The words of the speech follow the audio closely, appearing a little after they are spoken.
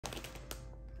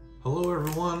Hello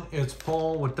everyone, it's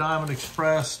Paul with Diamond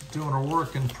Express doing a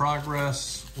work in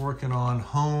progress, working on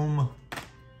home.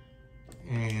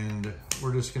 And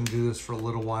we're just gonna do this for a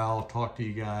little while, talk to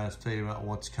you guys, tell you about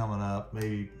what's coming up,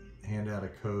 maybe hand out a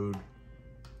code,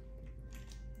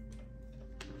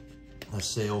 a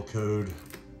sale code,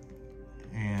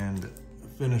 and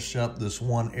finish up this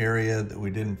one area that we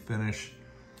didn't finish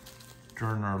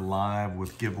during our live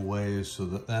with giveaways. So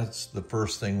that's the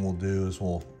first thing we'll do is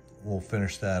we'll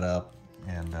finish that up,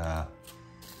 and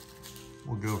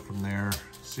we'll go from there,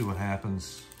 see what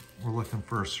happens. We're looking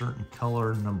for a certain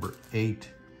color, number 8,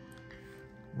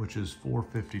 which is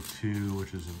 452,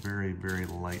 which is a very, very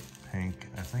light pink.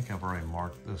 I think I've already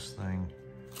marked this thing.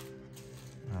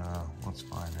 Let's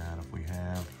find out if we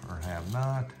have or have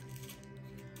not.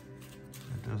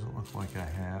 It doesn't look like I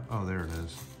have. Oh, there it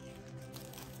is.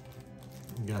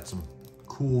 We got some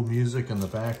cool music in the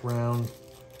background.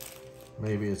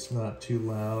 Maybe it's not too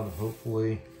loud,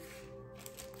 hopefully.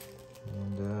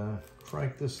 And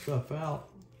crank this stuff out.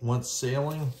 Went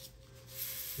sailing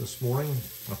this morning.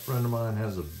 A friend of mine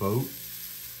has a boat,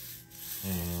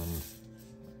 and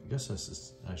I guess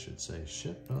I should say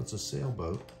ship. No, it's a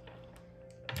sailboat.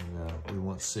 And we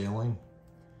went sailing.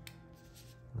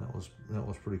 That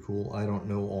was pretty cool. I don't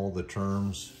know all the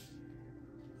terms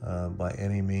by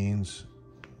any means,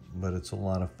 but it's a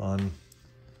lot of fun.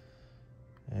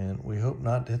 And we hope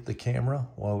not to hit the camera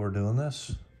while we're doing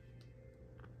this.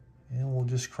 And we'll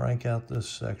just crank out this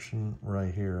section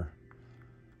right here.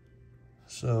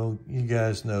 So you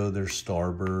guys know there's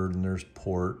starboard and there's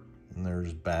port and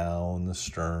there's bow and the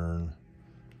stern.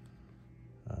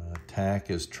 Tack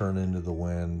is turned into the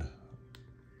wind.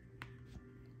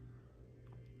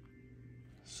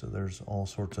 So there's all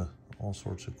sorts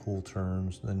of cool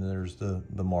terms. Then there's the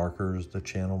markers, the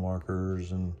channel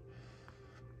markers, and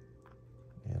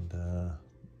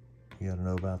you got to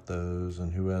know about those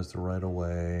and who has the right of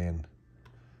way and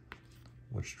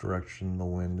which direction the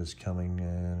wind is coming in.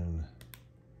 And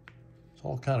it's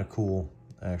all kind of cool,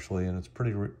 actually, and it's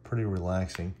pretty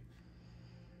relaxing.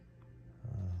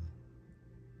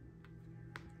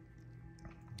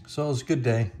 So it's a good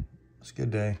day. It's a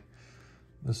good day.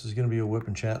 This is going to be a whip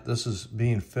and chat. This is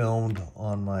being filmed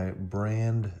on my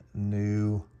brand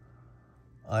new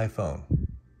iPhone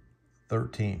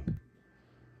 13.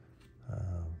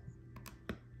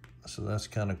 So that's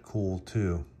kind of cool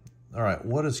too. All right,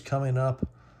 what is coming up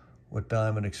with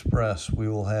Diamond Express? We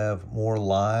will have more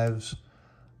lives.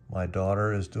 My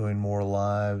daughter is doing more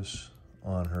lives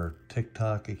on her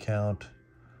TikTok account.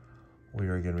 We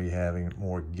are going to be having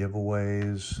more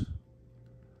giveaways.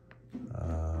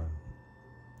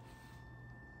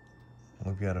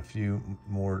 We've got a few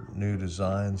more new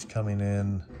designs coming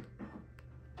in,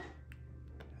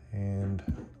 and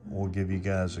we'll give you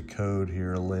guys a code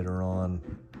here later on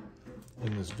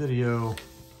in this video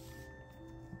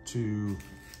to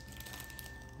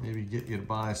maybe get you to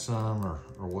buy some or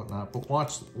whatnot. But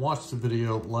watch the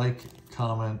video, like,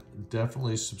 comment,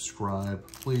 definitely subscribe.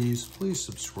 Please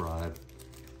subscribe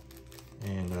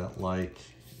and like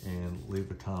and leave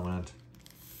a comment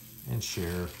and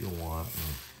share if you want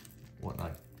and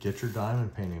whatnot. Get your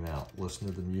diamond painting out. Listen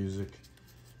to the music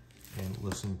and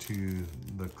listen to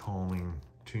the calming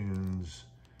tunes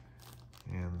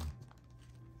and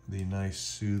the nice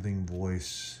soothing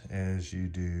voice as you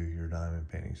do your diamond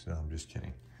paintings. No, I'm just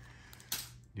kidding.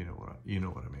 You know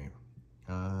what I mean.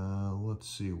 Let's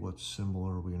see, what symbol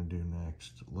are we gonna do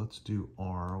next? Let's do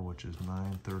R, which is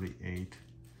 938.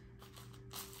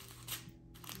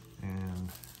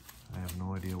 And I have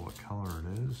no idea what color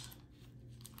it is.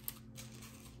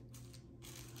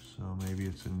 So maybe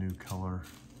it's a new color.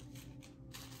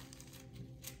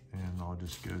 And I'll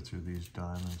just go through these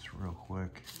diamonds real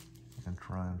quick and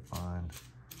try and find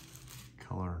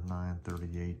color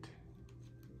 938,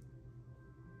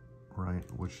 right,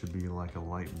 which should be like a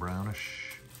light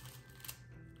brownish.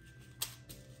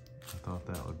 I thought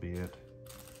that would be it.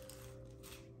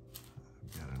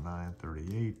 I've got a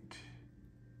 938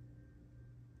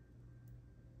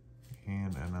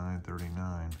 and a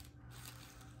 939,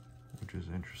 which is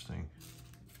interesting.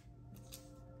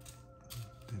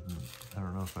 I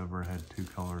don't know if I've ever had two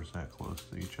colors that close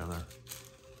to each other.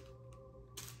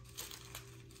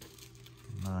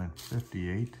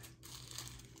 958.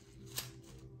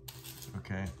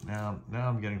 Okay, now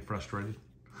I'm getting frustrated.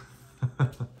 I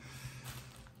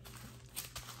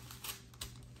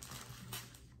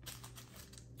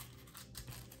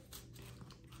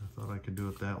thought I could do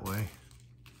it that way,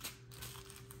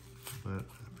 but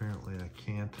apparently I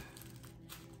can't.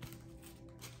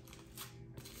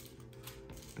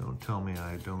 Don't tell me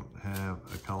I don't have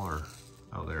a color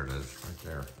Oh, there it is, right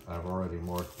there. I've already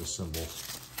marked the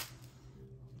symbols.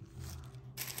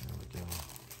 There we go.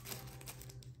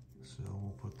 So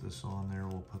we'll put this on there,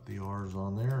 we'll put the R's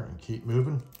on there and keep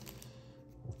moving.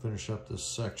 We'll finish up this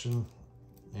section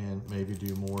and maybe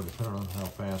do more depending on how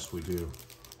fast we do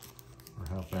or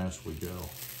how fast we go.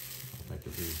 I think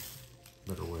it'd be a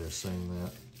better way of saying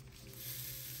that.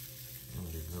 I don't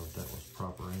even know if that was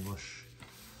proper English.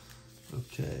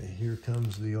 Okay, here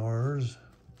comes the R's.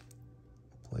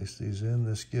 Place these in.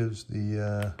 This gives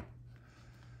the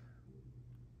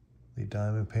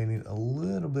diamond painting a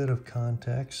little bit of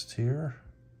context here.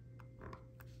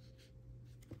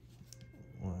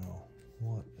 Well,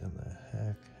 what in the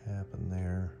heck happened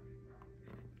there?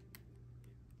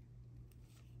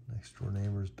 Next door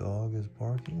neighbor's dog is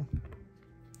barking.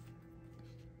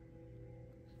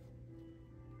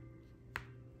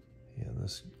 Yeah,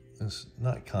 this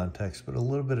not context, but a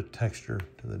little bit of texture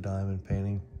to the diamond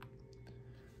painting.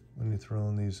 When you throw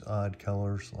in these odd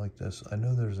colors like this, I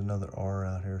know there's another R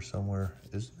out here somewhere.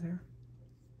 Isn't there?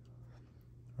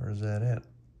 Or is that it?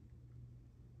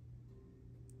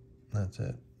 That's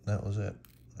it. That was it.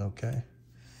 Okay.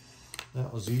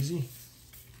 That was easy.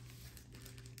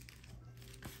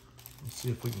 Let's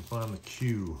see if we can find the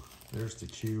Q. There's the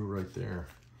Q right there.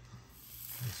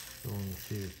 Let's fill in the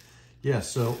Q. Yeah,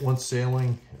 so once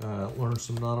sailing, learn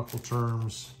some nautical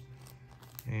terms,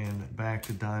 and back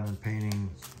to diamond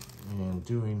painting and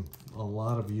doing a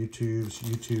lot of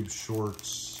YouTube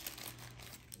shorts,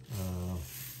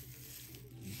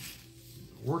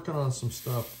 working on some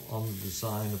stuff on the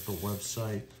design of the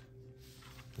website.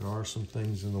 There are some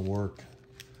things in the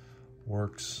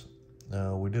works.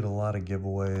 We did a lot of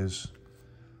giveaways,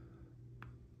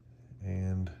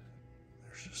 and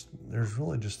there's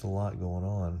really just a lot going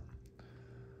on.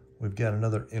 We've got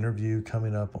another interview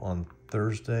coming up on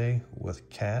Thursday with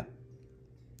Kat,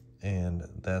 and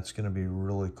that's going to be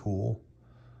really cool,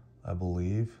 I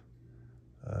believe.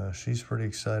 She's pretty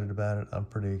excited about it. I'm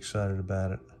pretty excited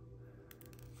about it,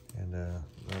 and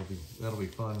that'll be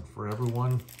fun for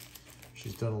everyone.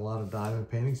 She's done a lot of diamond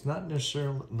paintings, not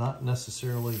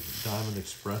necessarily Diamond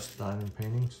Express diamond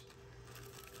paintings.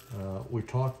 We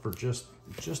talked for just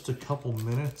a couple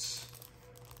minutes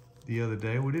the other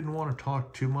day. We didn't want to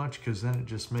talk too much because then it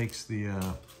just makes the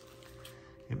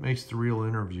real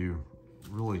interview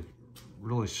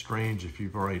really strange if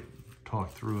you've already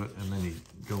talked through it and then you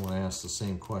go and ask the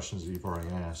same questions that you've already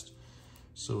asked.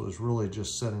 So it was really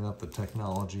just setting up the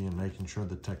technology and making sure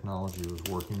the technology was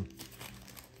working.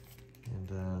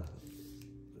 And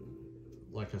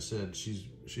like I said,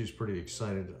 she's pretty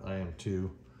excited. I am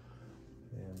too,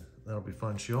 and that'll be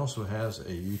fun. She also has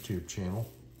a YouTube channel,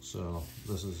 so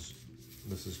this is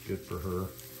good for her.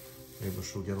 Maybe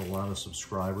she'll get a lot of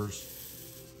subscribers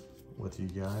with you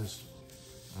guys.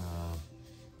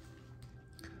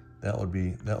 That would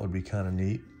be kind of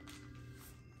neat,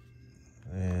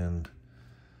 and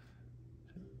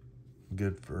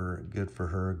good for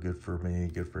her, good for me,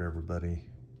 good for everybody,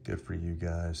 good for you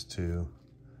guys too.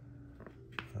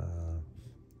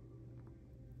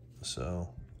 So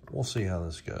we'll see how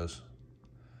this goes.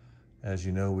 As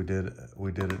you know, we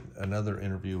did another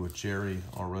interview with Jerry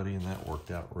already, and that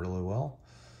worked out really well.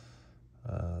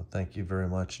 Thank you very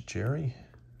much, Jerry.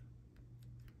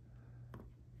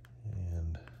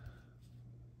 And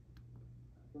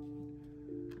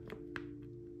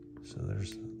so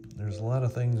there's a lot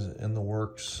of things in the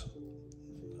works.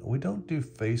 We don't do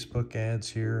Facebook ads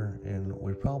here, and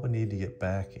we probably need to get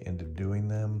back into doing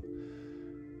them.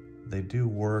 They do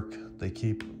work. They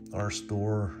keep our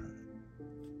store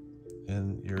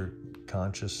in your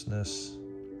consciousness,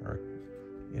 or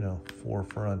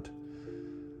forefront.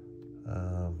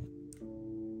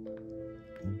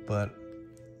 But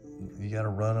you got to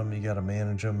run them, you got to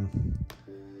manage them,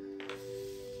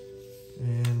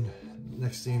 and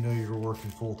next thing you know, you're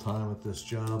working full time at this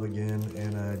job again,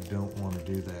 and I don't want to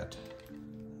do that.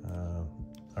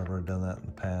 I've already done that in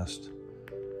the past,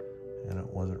 and it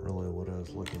wasn't really what I was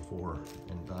looking for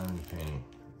in diamond painting,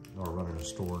 or running a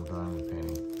store in diamond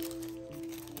painting.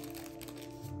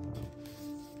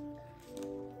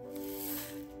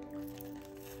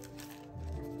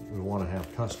 We want to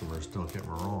have customers, don't get me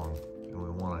wrong, and we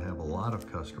want to have a lot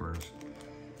of customers,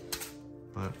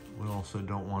 but we also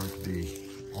don't want it to be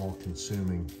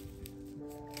all-consuming.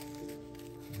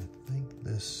 I think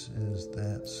this is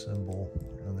that symbol,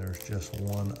 and there's just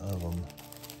one of them.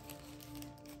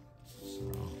 So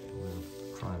we'll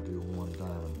try and do one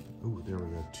diamond. Ooh, there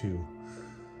we go, two.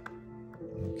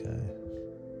 Okay.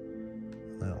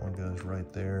 That one goes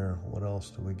right there. What else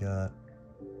do we got?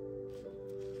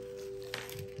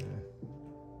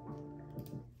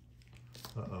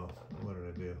 Uh-oh, what did I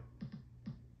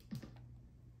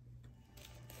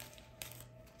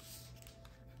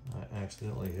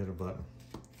accidentally hit a button.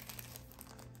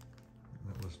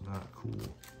 That was not cool.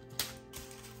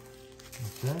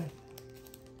 Okay.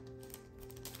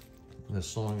 This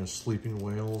song is Sleeping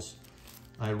Whales.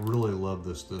 I really love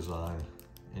this design,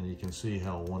 and you can see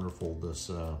how wonderful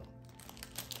this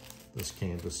this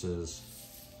canvas is.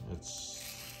 It's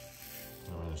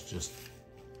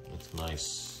it's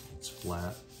nice. It's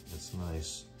flat. It's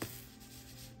nice.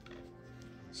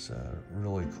 It's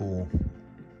really cool.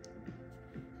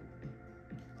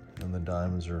 And the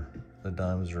diamonds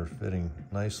are fitting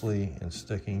nicely and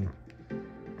sticking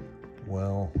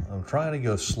well. I'm trying to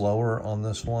go slower on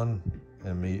this one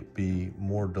and be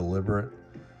more deliberate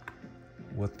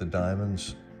with the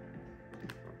diamonds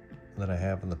that I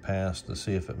have in the past to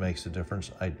see if it makes a difference.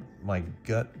 My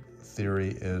gut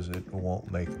theory is it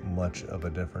won't make much of a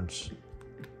difference.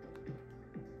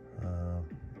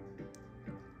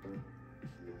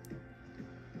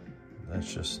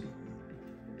 That's just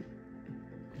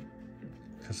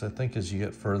because I think as you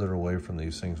get further away from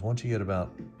these things, once you get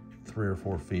about 3 or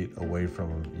 4 feet away from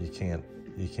them, you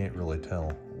can't really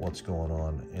tell what's going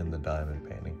on in the diamond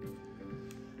painting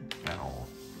at all.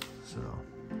 So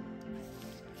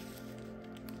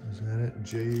is that it?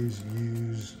 J's,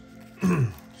 U's,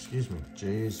 excuse me,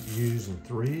 J's, U's, and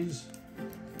 3's.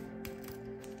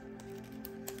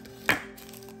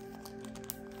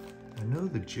 I know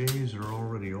the J's are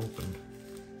already opened.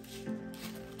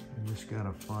 I just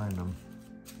gotta find them.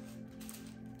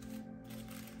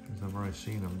 Because I've already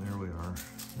seen them. There we are.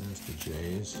 There's the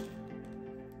J's.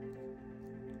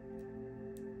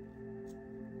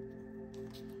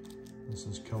 This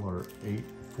is color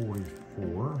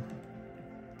 844.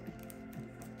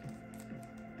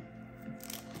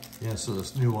 Yeah, so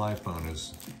this new iPhone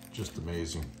is just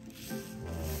amazing.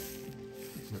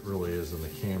 It really is in the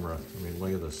camera. I mean,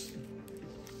 look at this.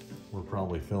 We're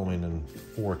probably filming in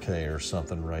 4K or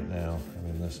something right now. I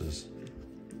mean, this is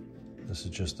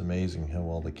just amazing how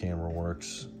well the camera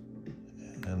works.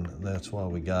 And that's why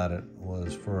we got it,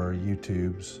 was for our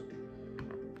YouTubes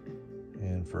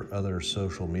and for other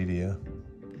social media.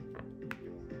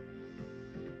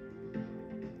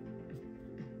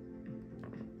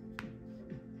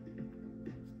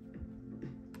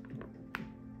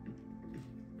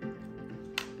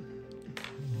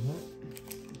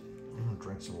 I'm gonna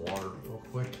drink some water real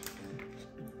quick.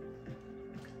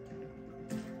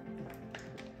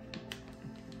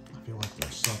 I feel like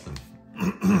there's something,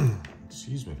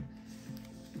 excuse me.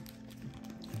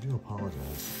 I do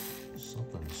apologize.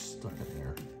 Something's stuck in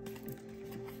there.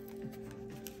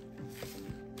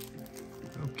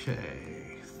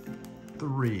 Okay,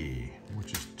 3,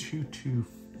 which is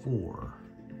 224.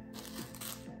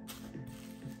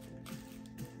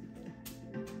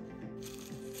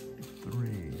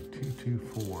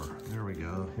 224. There we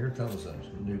go. Here comes a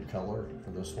new color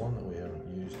for this one that we haven't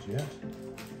used yet.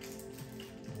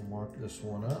 We'll mark this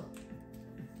one up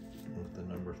with the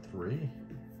number 3.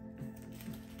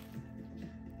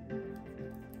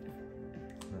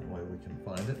 That way we can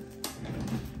find it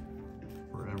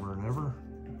forever and ever.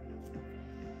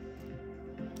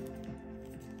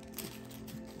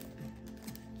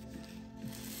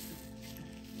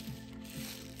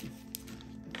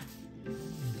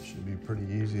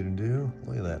 Pretty easy to do.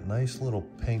 Look at that nice little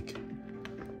pink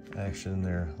action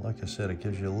there. Like I said, it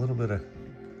gives you a little bit of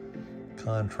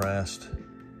contrast.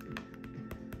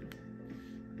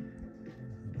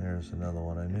 There's another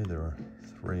one. I knew there were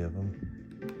 3 of them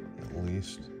at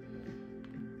least.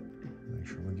 Make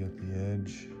sure we get the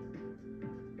edge.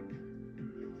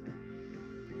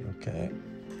 Okay.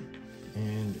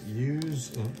 And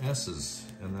U's and S's,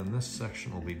 and then this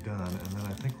section will be done, and then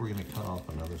I think we're going to cut off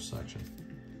another section.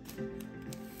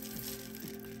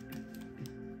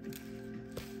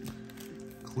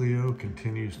 Cleo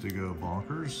continues to go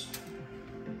bonkers.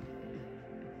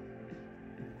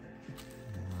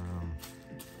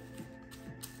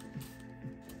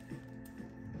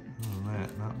 Other than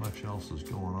that, not much else is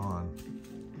going on.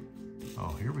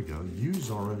 Oh, here we go.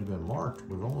 U's already been marked.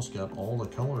 We've almost got all the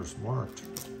colors marked,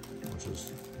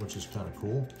 which is kind of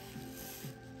cool.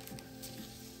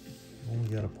 Only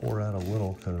got to pour out a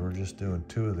little because we're just doing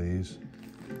 2 of these.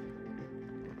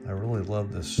 I really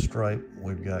love this stripe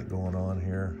we've got going on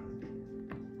here.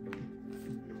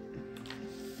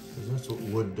 Because that's what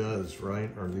wood does, right?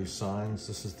 Are these signs?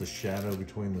 This is the shadow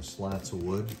between the slats of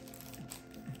wood,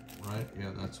 right?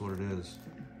 Yeah, that's what it is.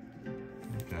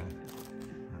 Okay,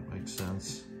 that makes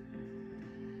sense.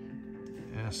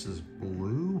 S is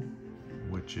blue,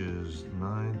 which is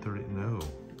 930, no,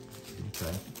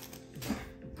 okay.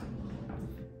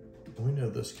 We know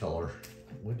this color.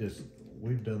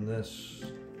 We've done this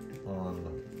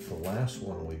on the last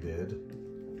one we did.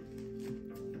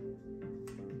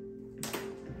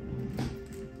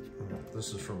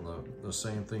 This is from the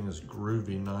same thing as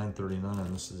Groovy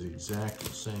 939. This is the exact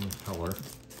same color.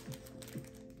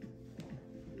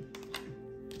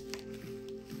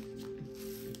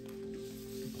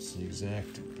 It's the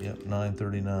exact, yep,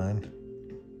 939.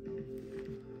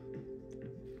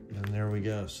 And there we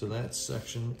go. So that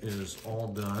section is all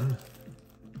done.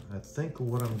 I think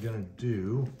what I'm gonna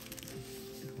do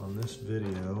on this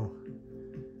video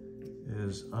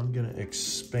is I'm gonna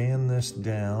expand this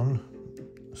down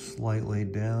slightly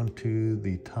down to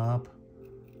the top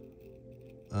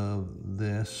of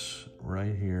this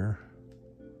right here.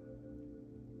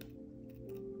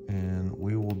 And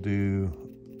we will do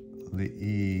the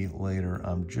E later.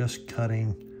 I'm just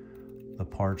cutting the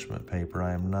parchment paper.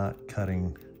 I am not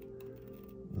cutting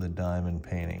the diamond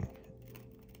painting.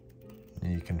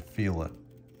 You can feel it.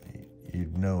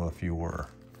 You'd know if you were.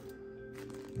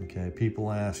 Okay, people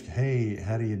ask, hey,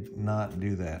 how do you not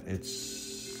do that?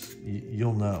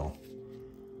 You'll know.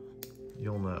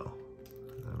 You'll know.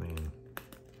 I mean,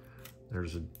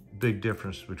 there's a big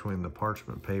difference between the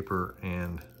parchment paper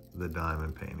and the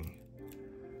diamond painting.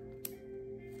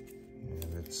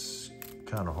 And it's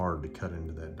kind of hard to cut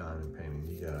into that diamond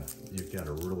painting. You've got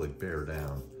to really bear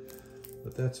down.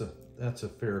 But that's a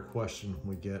fair question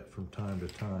we get from time to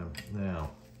time. Now,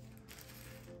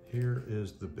 here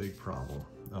is the big problem.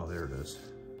 Oh, there it is.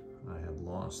 I had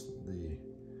lost the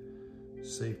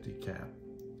safety cap.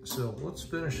 So let's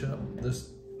finish up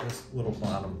this little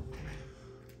bottom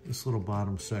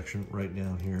section right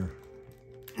down here.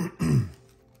 And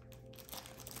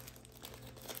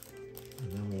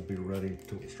then we'll be ready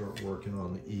to start working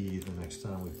on the E the next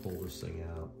time we pull this thing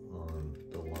out on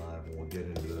the live, and we'll get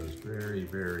into those very,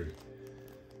 very,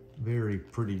 very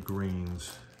pretty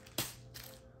greens.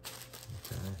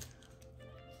 Okay.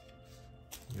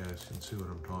 You guys can see what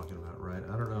I'm talking about, right?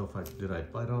 I don't know if did I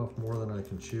bite off more than I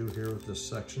can chew here with this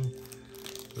section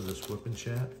for this WIP and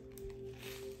Chat.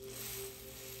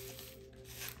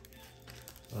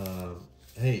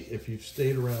 Hey, if you've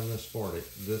stayed around this far,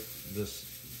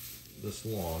 this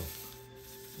long,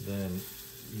 then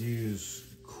use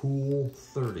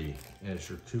COOL30 as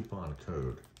your coupon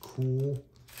code.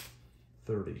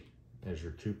 COOL30 as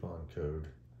your coupon code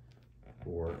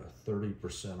for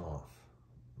 30% off.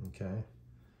 Okay.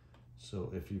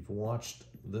 So if you've watched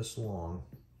this long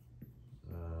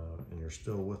and you're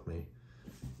still with me,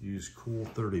 use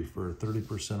COOL30 for a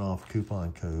 30% off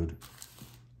coupon code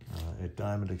at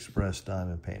Diamond Express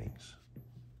Diamond Paintings.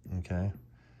 Okay,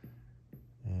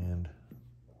 and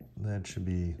that should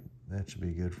be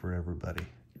good for everybody.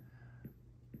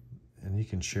 And you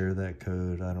can share that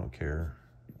code. I don't care.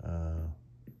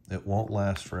 It won't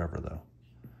last forever though.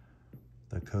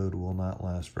 The code will not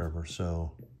last forever.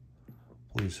 So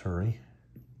please hurry.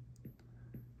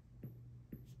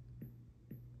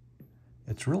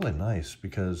 It's really nice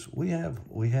because we have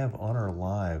on our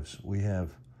lives, we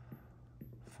have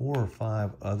 4 or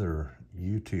 5 other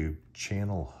YouTube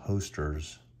channel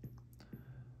hosters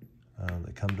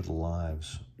that come to the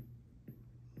lives,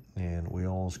 and we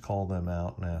always call them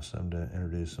out and ask them to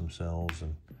introduce themselves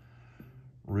and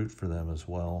root for them as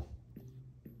well.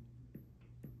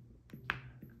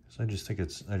 So I just think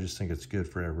it's good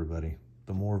for everybody.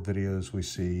 The more videos we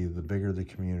see, the bigger the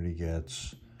community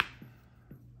gets,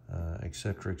 et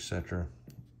cetera, et cetera.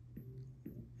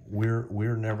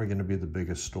 We're never going to be the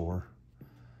biggest store.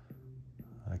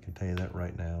 I can tell you that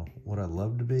right now. Would I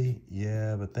love to be?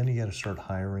 Yeah, but then you got to start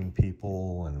hiring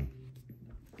people, and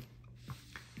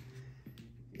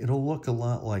it'll look a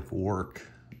lot like work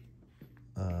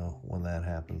when that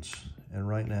happens. And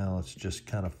right now, it's just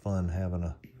kind of fun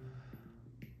having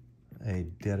a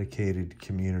dedicated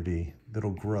community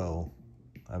that'll grow.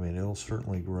 I mean, it'll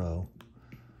certainly grow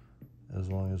as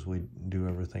long as we do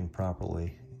everything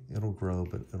properly. It'll grow,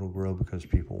 but it'll grow because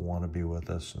people want to be with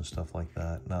us and stuff like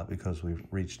that, not because we've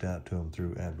reached out to them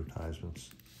through advertisements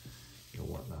and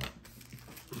whatnot.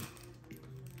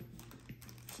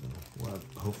 So we'll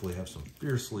hopefully have some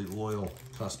fiercely loyal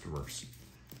customers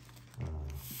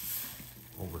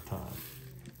over time.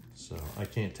 So I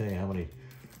can't tell you how many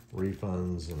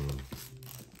refunds and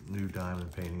new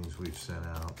diamond paintings we've sent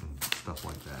out and stuff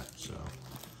like that. So,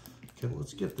 okay,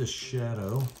 let's get this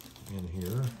shadow in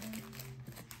here.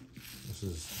 This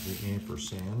is the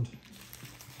ampersand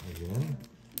again.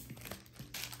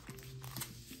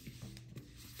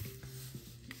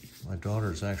 My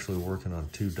daughter's actually working on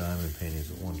 2 diamond paintings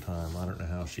at one time. I don't know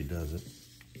how she does it.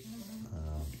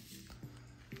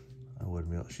 I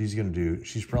wouldn't be able,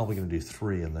 she's probably gonna do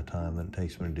 3 in the time that it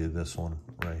takes me to do this one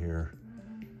right here.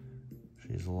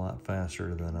 She's a lot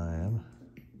faster than I am.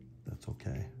 That's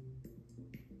okay.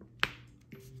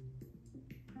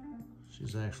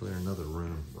 She's actually in another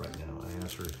room right now. I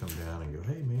asked her to come down and go,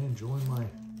 hey man, join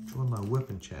my WIP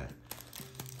and Chat.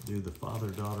 Do the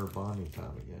father-daughter bonding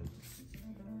time again.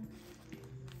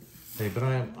 Hey, but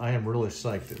I am really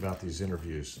psyched about these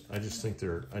interviews. I just think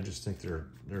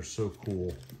they're so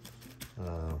cool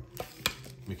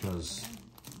because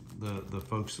the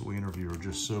folks that we interview are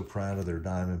just so proud of their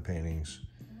diamond paintings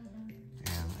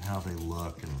and how they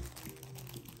look. And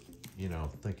you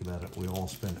know, think about it. We all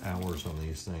spend hours on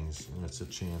these things, and it's a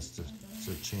chance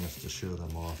to show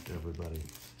them off to everybody.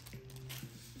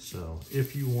 So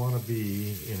if you want to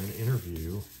be in an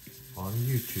interview on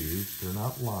YouTube, they're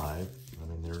not live. I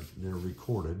mean, they're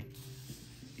recorded.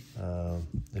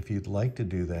 If you'd like to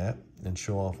do that and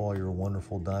show off all your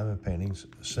wonderful diamond paintings,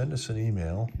 send us an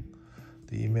email.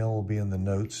 The email will be in the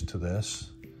notes to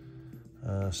this.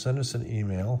 Send us an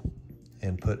email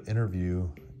and put interview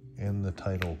in the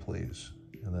title, please.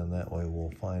 And then that way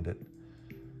we'll find it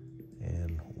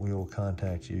and we will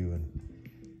contact you. And,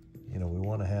 you know, we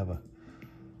want to have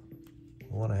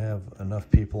enough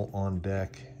people on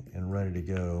deck and ready to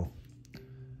go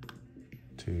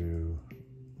to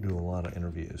do a lot of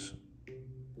interviews.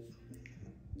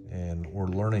 And we're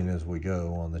learning as we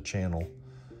go on the channel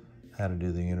how to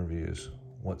do the interviews,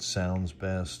 what sounds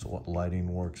best, what lighting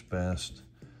works best.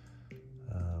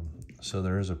 So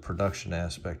there is a production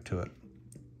aspect to it.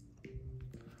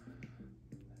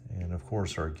 And of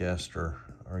course our guests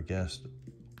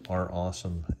are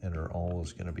awesome and are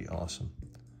always going to be awesome.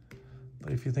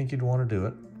 But if you think you'd want to do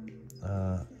it,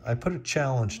 I put a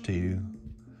challenge to you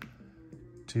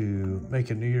to make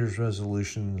a New Year's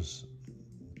resolutions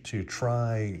to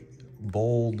try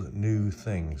bold new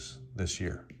things this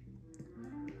year.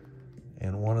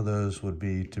 And one of those would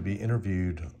be to be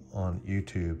interviewed on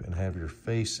YouTube and have your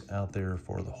face out there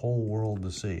for the whole world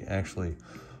to see. Actually,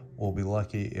 we'll be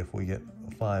lucky if we get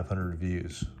 500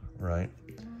 views, right?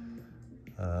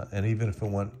 And even if it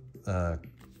went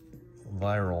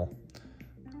viral,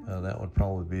 that would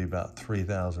probably be about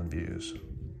 3,000 views,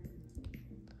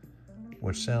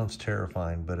 which sounds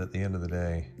terrifying, but at the end of the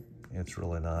day, it's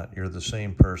really not. You're the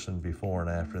same person before and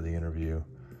after the interview.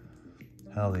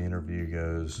 How the interview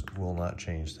goes will not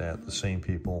change that. The same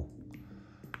people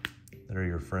that are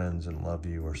your friends and love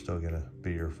you are still going to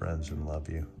be your friends and love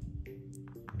you.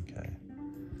 Okay.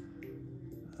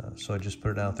 So I just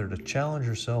put it out there to challenge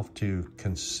yourself to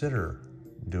consider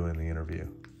doing the interview.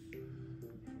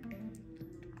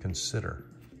 Consider.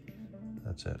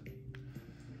 That's it.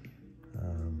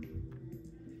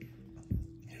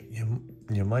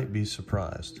 You might be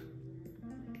surprised.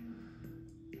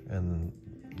 And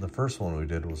the first one we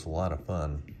did was a lot of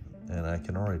fun, and I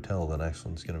can already tell the next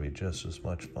one's going to be just as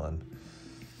much fun.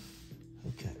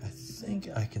 Okay, I think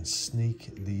I can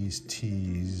sneak these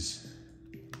T's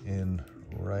in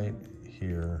right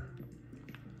here.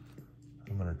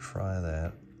 I'm going to try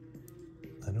that.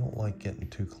 I don't like getting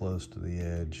too close to the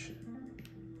edge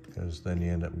because then you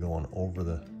end up going over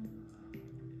the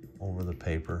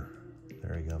paper.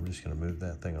 There you go. I'm just going to move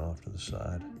that thing off to the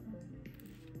side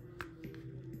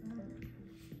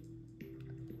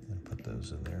and put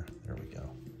those in there. There we go.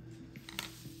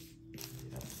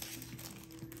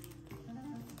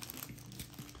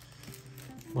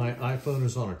 My iPhone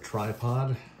is on a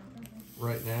tripod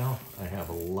right now. I have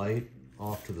a light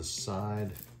off to the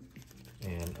side,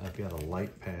 and I've got a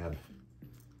light pad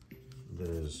that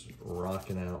is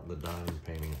rocking out the diamond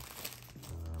painting.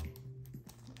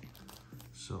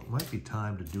 So it might be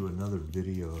time to do another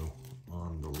video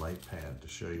on the light pad to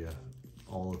show you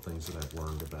all the things that I've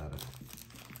learned about it.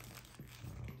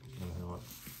 And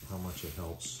how much it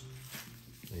helps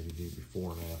maybe do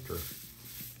before and after.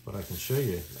 But I can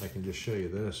just show you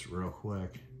this real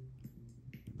quick,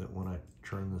 that when I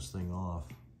turn this thing off,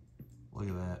 look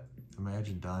at that.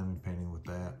 Imagine diamond painting with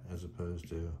that as opposed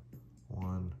to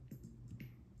 1,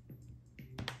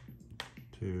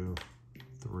 2,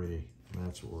 3. And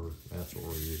that's what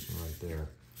we're using right there.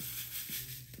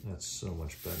 That's so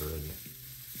much better, isn't it?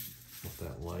 With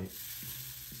that light.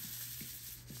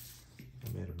 I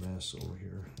made a mess over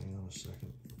here. Hang on a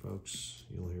second, folks.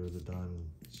 You'll hear the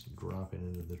diamonds dropping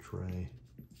into the tray.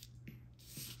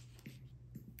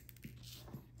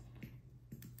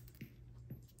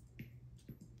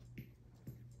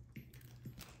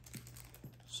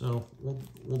 So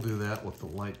we'll do that with the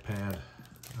light pad.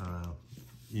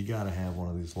 You got to have one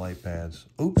of these light pads.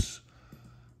 Oops.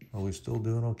 Are we still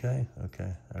doing okay?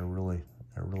 Okay. I really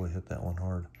hit that one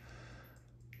hard.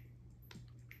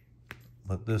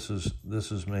 But this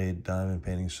has made diamond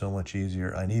painting so much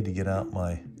easier. I need to get out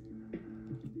my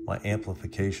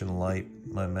amplification light,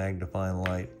 my magnifying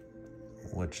light,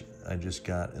 which I just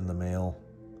got in the mail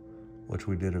which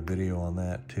we did a video on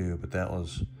that too, but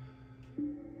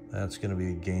that's gonna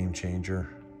be a game changer.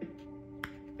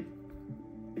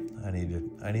 I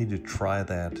need to try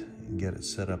that and get it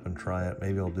set up and try it.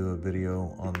 Maybe I'll do a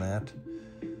video on that.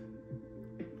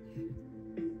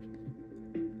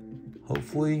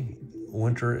 Hopefully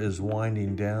winter is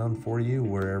winding down for you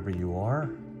wherever you are,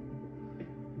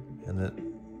 and that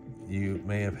you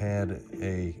may have had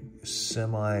a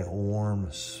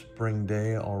semi-warm spring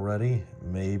day already.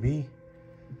 Maybe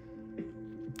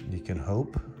you can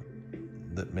hope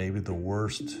that maybe the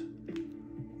worst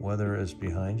weather is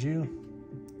behind you.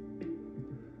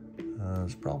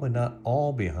 It's probably not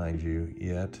all behind you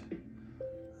yet.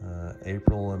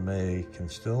 April and May can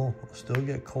still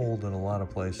get cold in a lot of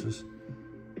places,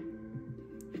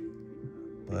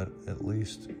 but at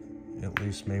least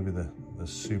maybe the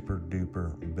super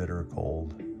duper bitter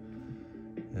cold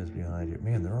is behind you.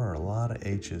 Man, there are a lot of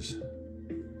H's.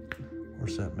 Of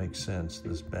course, that makes sense.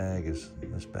 This bag is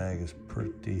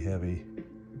pretty heavy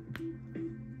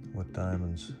with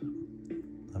diamonds.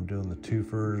 I'm doing the 2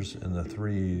 furs and the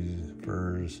 3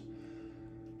 furs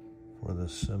for the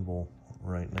symbol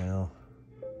right now.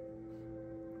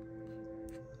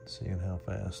 Seeing how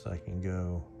fast I can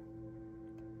go.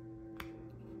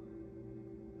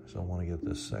 So I want to get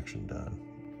this section done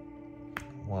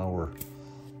while we're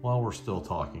still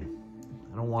talking.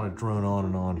 I don't want to drone on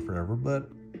and on forever, but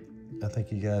I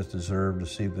think you guys deserve to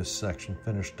see this section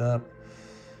finished up.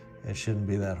 It shouldn't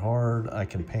be that hard. I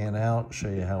can pan out, show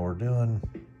you how we're doing.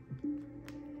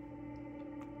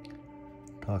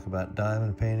 Talk about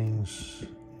diamond paintings,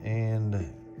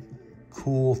 and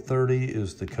Cool 30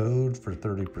 is the code for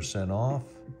 30% off.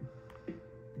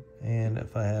 And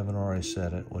if I haven't already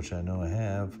said it, which I know I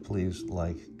have, please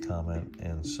like, comment,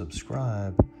 and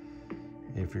subscribe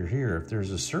if you're here. If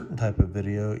there's a certain type of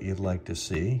video you'd like to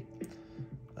see,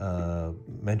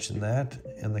 mention that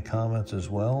in the comments as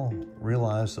well.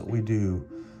 Realize that we do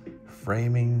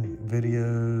framing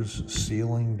videos,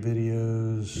 sealing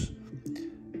videos,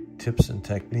 tips and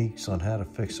techniques on how to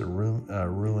fix a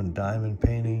ruined diamond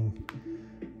painting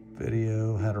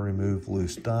video, how to remove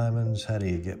loose diamonds, how do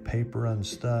you get paper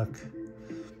unstuck,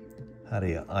 how do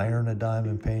you iron a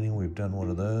diamond painting, we've done one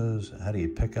of those, how do you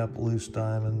pick up loose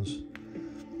diamonds.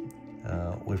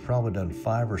 We've probably done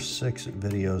 5 or 6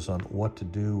 videos on what to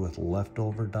do with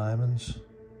leftover diamonds,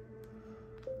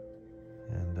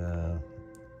 and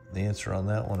the answer on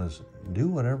that one is do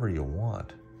whatever you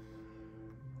want.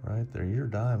 Right, they're your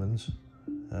diamonds.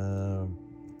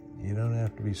 You don't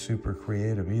have to be super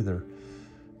creative either.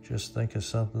 Just think of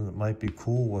something that might be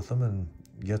cool with them and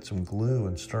get some glue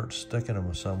and start sticking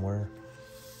them somewhere.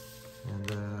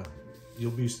 And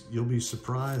you'll be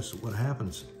surprised at what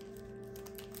happens.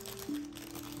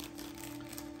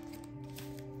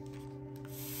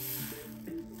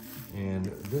 And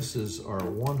this is our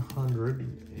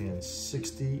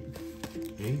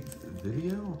 168th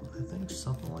video, I think,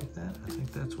 something like that. I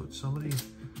think that's what somebody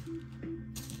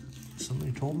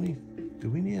told me. Do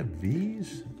we need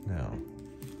V's? No.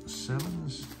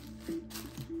 7s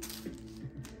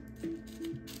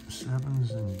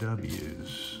and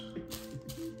W's.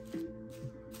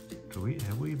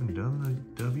 Have we even done the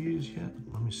W's yet?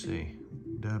 Let me see.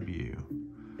 W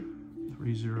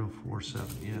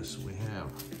 3047. Yes, we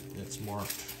have. It's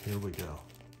marked. Here we go.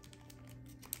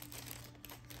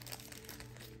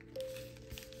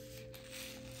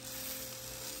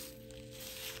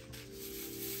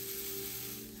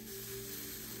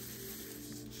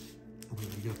 We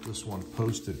got this one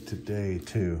posted today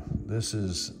too. This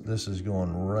is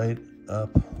going right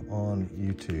up on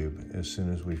YouTube as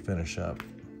soon as we finish up.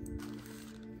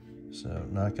 So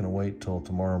not gonna wait till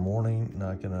tomorrow morning.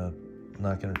 Not gonna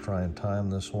try and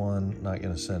time this one. Not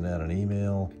gonna send out an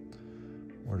email.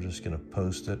 We're just gonna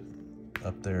post it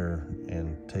up there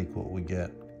and take what we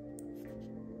get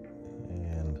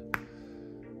and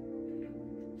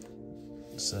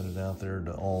send it out there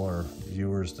to all our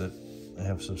viewers that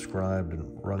have subscribed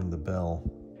and rung the bell,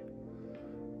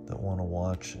 that want to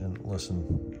watch and listen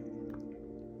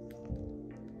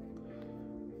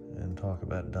and talk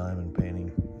about diamond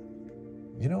painting.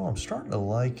 You know, I'm starting to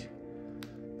like,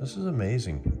 this is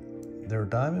amazing. There are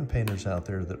diamond painters out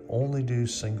there that only do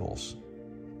singles,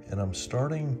 and I'm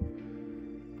starting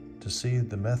to see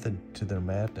the method to their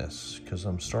madness, because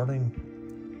I'm starting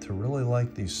to really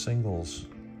like these singles.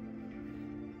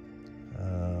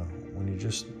 When you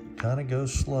just kind of go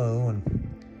slow and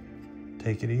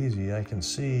take it easy, I can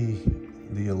see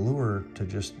the allure to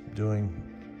just doing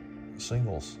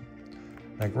singles.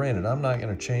 Now granted, I'm not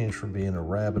going to change from being a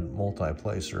rabid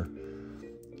multi-placer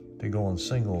to going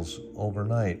singles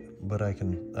overnight, but I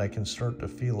can start to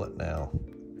feel it now.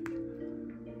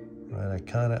 Right,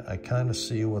 I kind of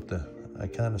see what they're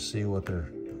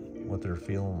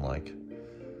feeling like.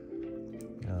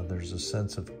 There's a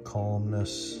sense of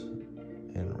calmness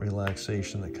and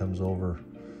relaxation that comes over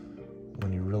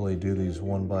when you really do these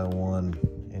one by one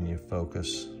and you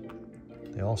focus.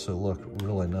 They also look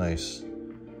really nice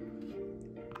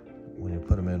when you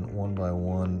put them in one by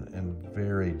one and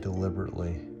very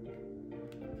deliberately.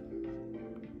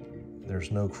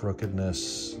 There's no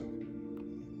crookedness.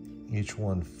 Each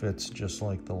one fits just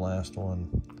like the last one.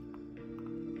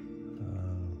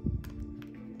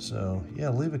 So yeah,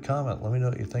 leave a comment. Let me know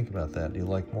what you think about that. Do you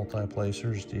like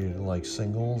multi-placers? Do you like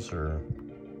singles? Or,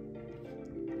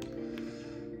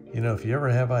 you know, if you ever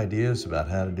have ideas about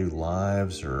how to do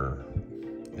lives or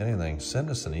anything,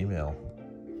 send us an email.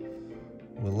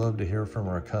 We love to hear from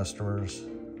our customers.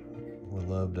 We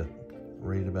love to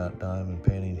read about diamond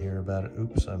painting, hear about it.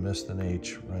 Oops, I missed an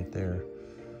H right there.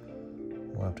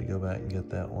 We'll have to go back and get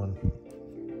that one.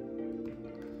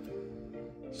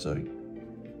 So,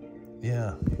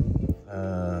 yeah,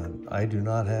 I do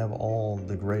not have all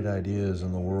the great ideas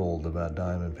in the world about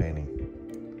diamond painting.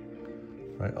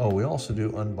 Right? Oh, we also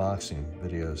do unboxing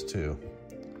videos too.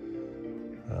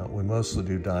 We mostly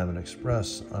do Diamond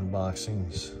Express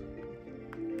unboxings,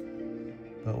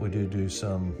 but we do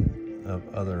some of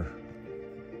other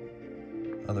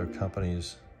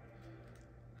companies.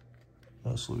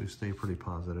 Mostly we stay pretty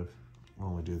positive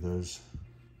when we do those.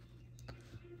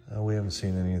 We haven't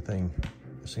seen anything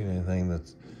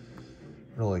that's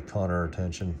really caught our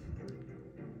attention.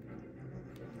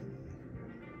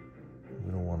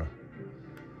 We don't want to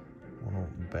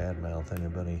badmouth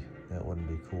anybody. That wouldn't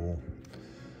be cool.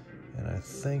 And I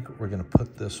think we're going to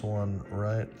put this one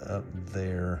right up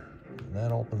there. And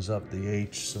that opens up the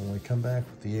H. So when we come back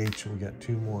with the H, we got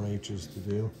 2 more H's to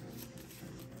do.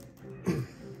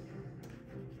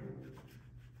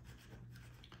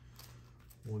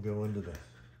 We'll go into the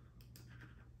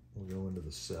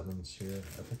 7s here.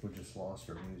 I think we just lost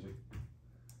our music.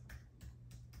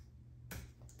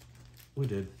 We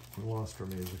did. We lost our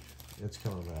music. It's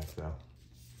coming back though.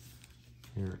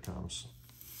 Here it comes.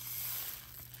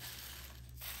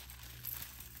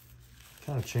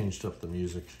 Kind of changed up the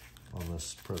music on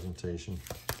this presentation.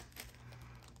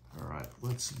 All right,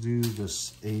 let's do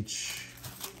this H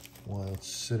while it's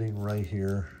sitting right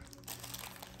here.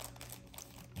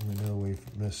 We know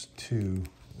we've missed 2,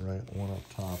 right? One up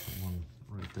top and one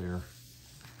right there.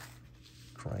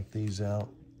 Crank these out.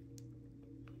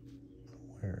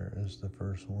 Where is the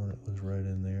first one? It was right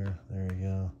in there. There you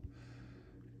go.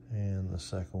 And the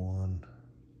second one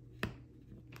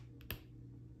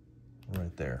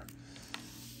right there.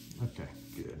 Okay,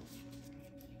 good.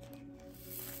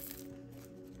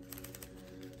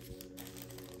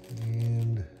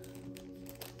 And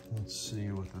let's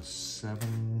see, with a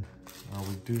 7,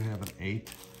 we do have an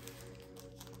 8.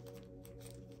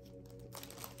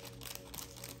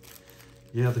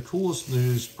 Yeah, the coolest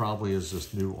news probably is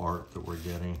this new art that we're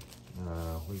getting.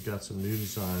 We've got some new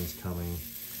designs coming,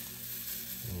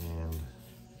 and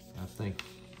I think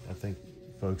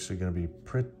folks are going to be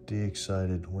pretty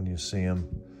excited when you see them.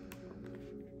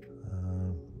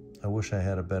 I wish I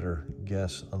had a better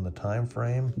guess on the time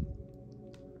frame,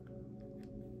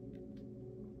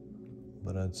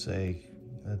 but I'd say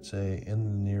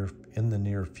in the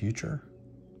near future,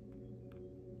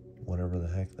 whatever the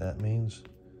heck that means.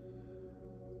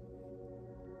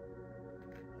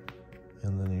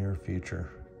 In the near future,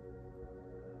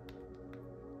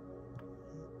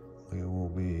 we will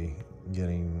be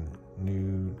getting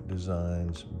new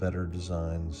designs, better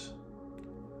designs.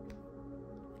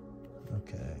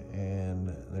 Okay,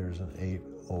 and there's an 8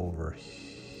 over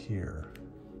here,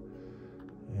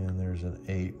 and there's an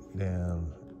 8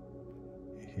 down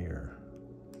here,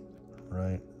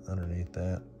 right underneath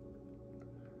that.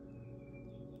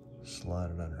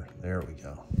 Slide it under. There we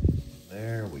go.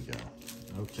 There we go.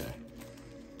 Okay.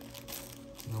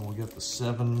 Now we'll get the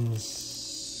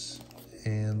 7s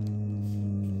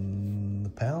and the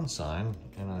pound sign,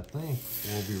 and I think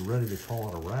we'll be ready to call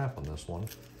it a wrap on this one.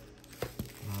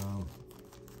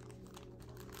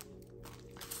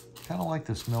 Kind of like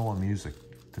this mellow music,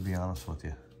 to be honest with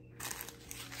you.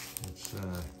 It's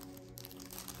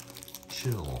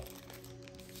chill.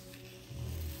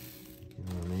 You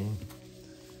know what I mean?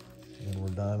 And we're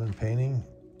diamond painting.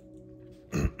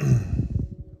 Is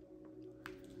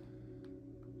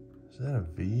that a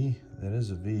V? That is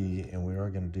a V, and we are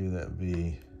going to do that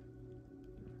V.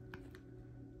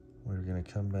 We're going to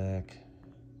come back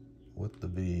with the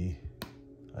V.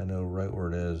 I know right where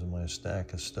it is in my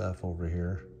stack of stuff over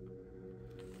here.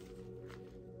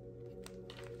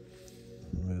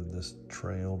 Move this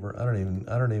tray over. I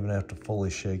don't even have to fully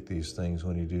shake these things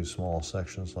when you do small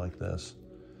sections like this,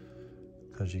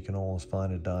 because you can always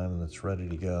find a diamond that's ready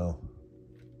to go.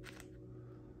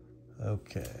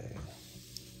 Okay,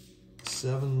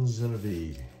 7s and a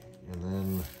V, and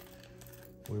then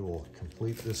we will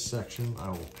complete this section. I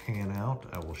will pan out.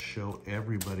 I will show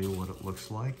everybody what it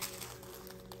looks like,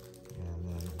 and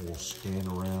then we'll scan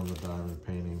around the diamond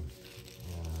painting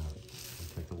and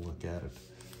take a look at it.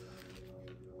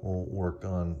 We'll work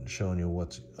on showing you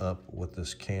what's up with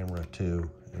this camera too,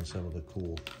 and some of the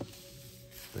cool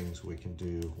things we can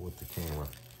do with the camera.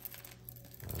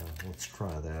 Let's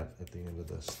try that at the end of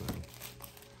this thing.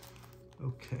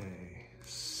 Okay,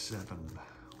 7.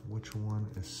 Which one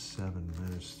is 7?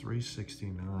 That is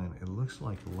 369. It looks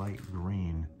like light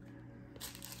green.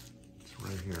 It's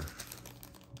right here.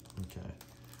 Okay,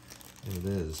 and it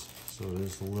is. So it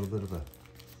is a little bit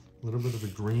of a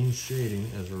green shading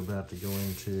as we're about to go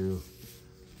into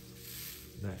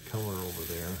that color over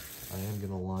there. I am going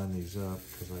to line these up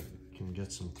because I can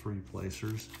get some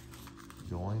 3-placers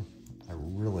going. I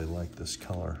really like this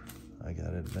color, I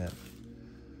gotta admit.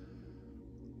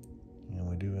 And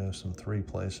we do have some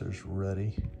 3-placers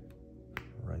ready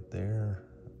right there.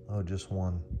 Oh, just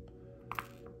one.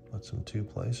 Put some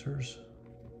 2-placers.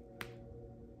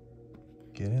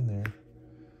 Get in there.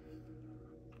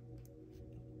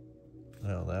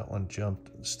 No, that one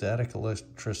jumped. Static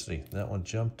electricity. That one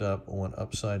jumped up, went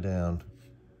upside down.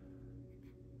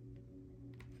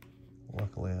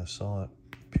 Luckily I saw it.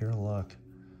 Pure luck.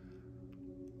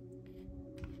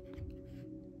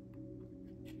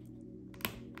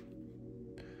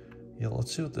 Yeah,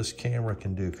 let's see what this camera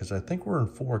can do, because I think we're in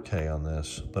 4K on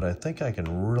this, but I think I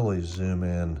can really zoom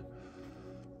in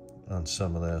on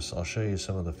some of this. I'll show you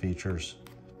some of the features,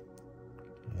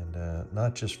 and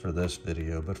not just for this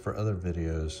video, but for other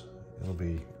videos, it'll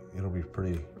be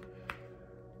pretty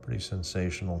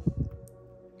sensational.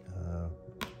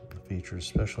 The features,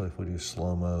 especially if we do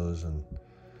slow-mos and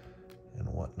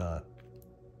whatnot.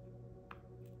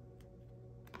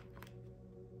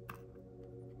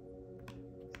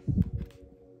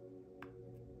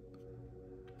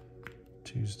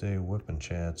 Tuesday WIP and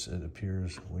Chats, it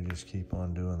appears we just keep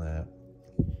on doing that.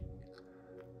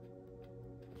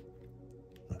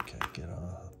 Okay, get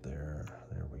off there.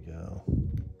 There we go.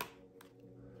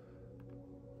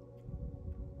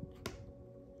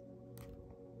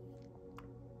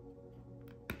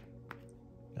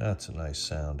 That's a nice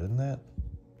sound, isn't that?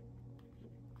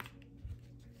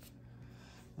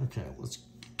 Okay, let's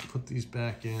put these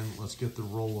back in. Let's get the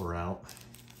roller out.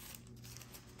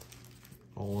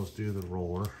 Always do the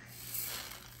roller.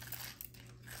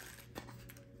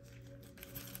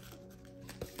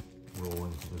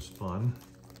 Rolling is fun.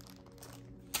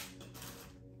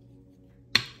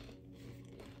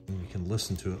 And you can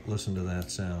listen to it, listen to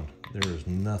that sound. There is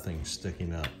nothing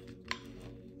sticking up.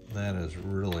 That is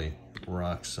really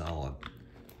rock solid.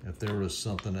 If there was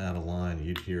something out of line,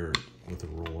 you'd hear it with a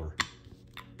roller.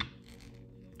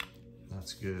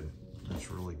 That's good. That's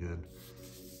really good.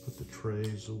 Put the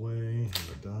trays away and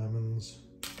the diamonds.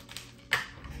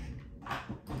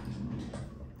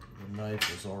 The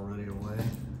knife is already away.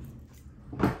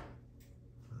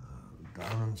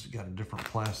 Diamonds got a different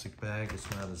plastic bag. It's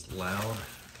not as loud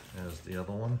as the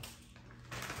other one.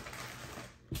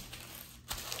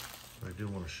 But I do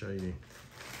want to show you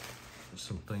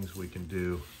some things we can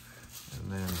do,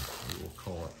 and then we will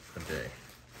call it a day.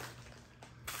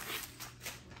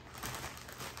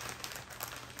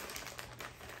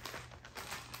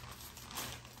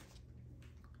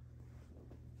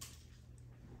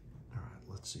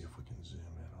 Let's see if we can zoom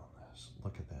in on this.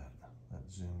 Look at that. That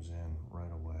zooms in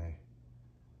right away.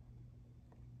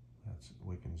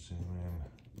 We can zoom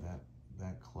in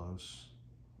that close.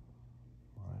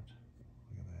 Right.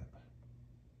 Look at that.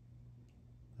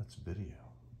 That's video.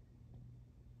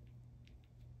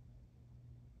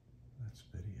 That's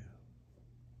video.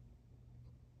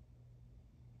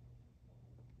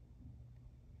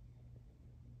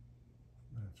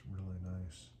 That's really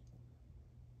nice.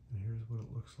 And here's what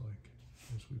it looks like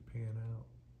as we pan out.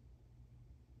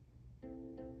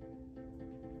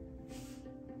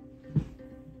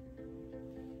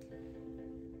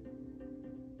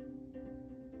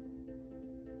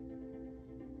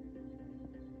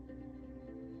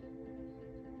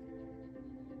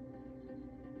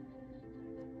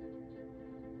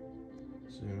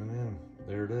 Zooming in,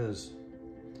 there it is.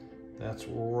 That's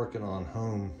what we're working on,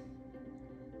 home.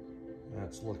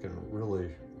 That's looking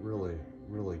really, really,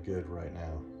 really good right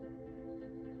now.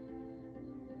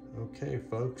 Okay,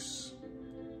 folks,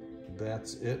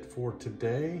 that's it for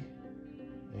today,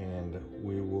 and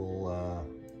we will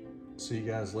See you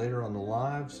guys later on the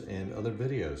lives and other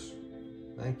videos.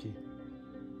 Thank you.